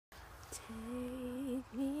Take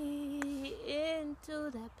me into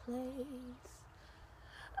that place,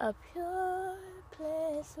 a pure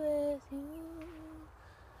place with you,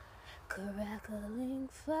 crackling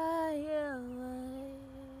fire,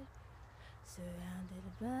 surrounded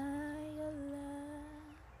by your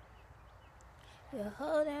love. You're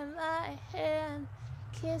holding my hand,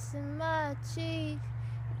 kissing my cheek.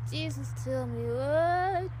 Jesus, tell me,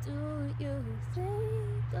 what do you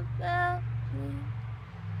think about me?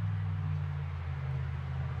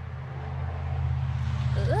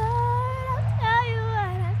 Lord, I'll tell you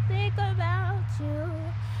what I think about you.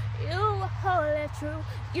 You are holy true,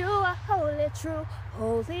 you are holy true,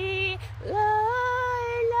 holy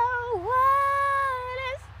Lord. No one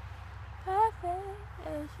is perfect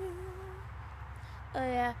as you. Oh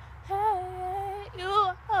yeah, hey, you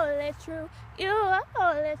are holy true, you are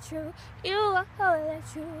holy true, you are holy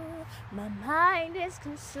true. My mind is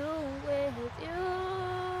consumed with you.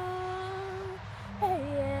 Hey,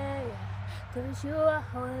 yeah, yeah. 'Cause you are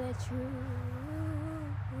holy true.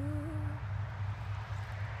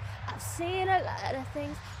 I've seen a lot of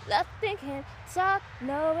things, nothing can top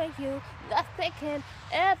knowing you. Nothing can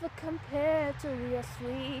ever compare to your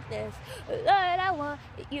sweetness. Lord, I want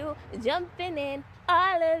you jumping in,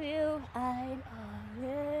 all of you. I'm all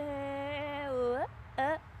in.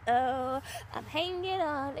 Oh, I'm hanging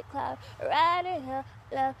on the cloud, riding your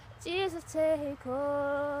love. Jesus, take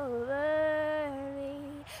over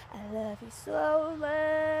me. I love you so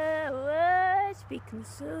much. Be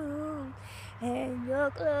consumed in your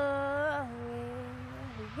glory.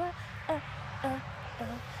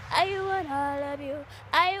 I want all of you,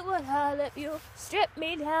 I want all of you. Strip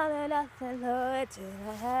me down to nothing, Lord, till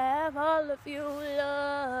I have all of you,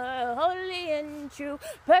 Lord. Holy and true,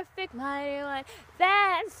 perfect, mighty one,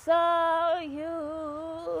 that's all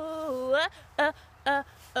you.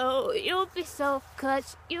 Oh, you'll be so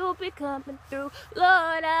clutch, you'll be coming through,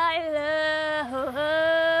 Lord, I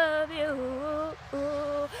love you.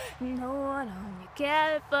 No one on your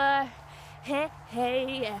caliber, hey,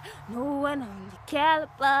 yeah, no one on your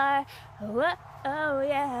caliber. Oh,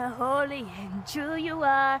 yeah, holy and true you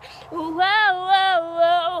are.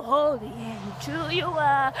 Whoa, holy and true you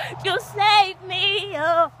are. You save me,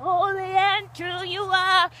 oh, holy and true you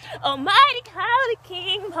are. Almighty God, the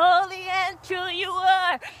King, holy and true you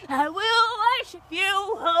are. I will worship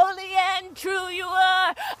you, holy and true you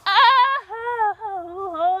are.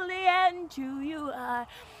 Oh, holy and true you are.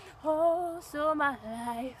 Oh, so my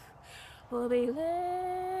life will be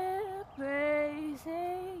lived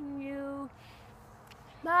praising you.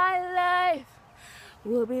 My life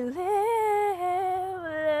will be lived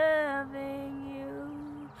loving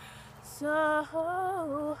you. So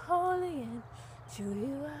holy and true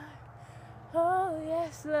you are. Oh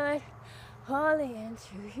yes, Lord, holy and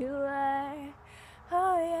true you are.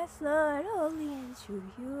 Oh yes, Lord, holy and true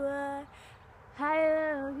you are. I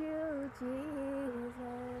love you, Jesus.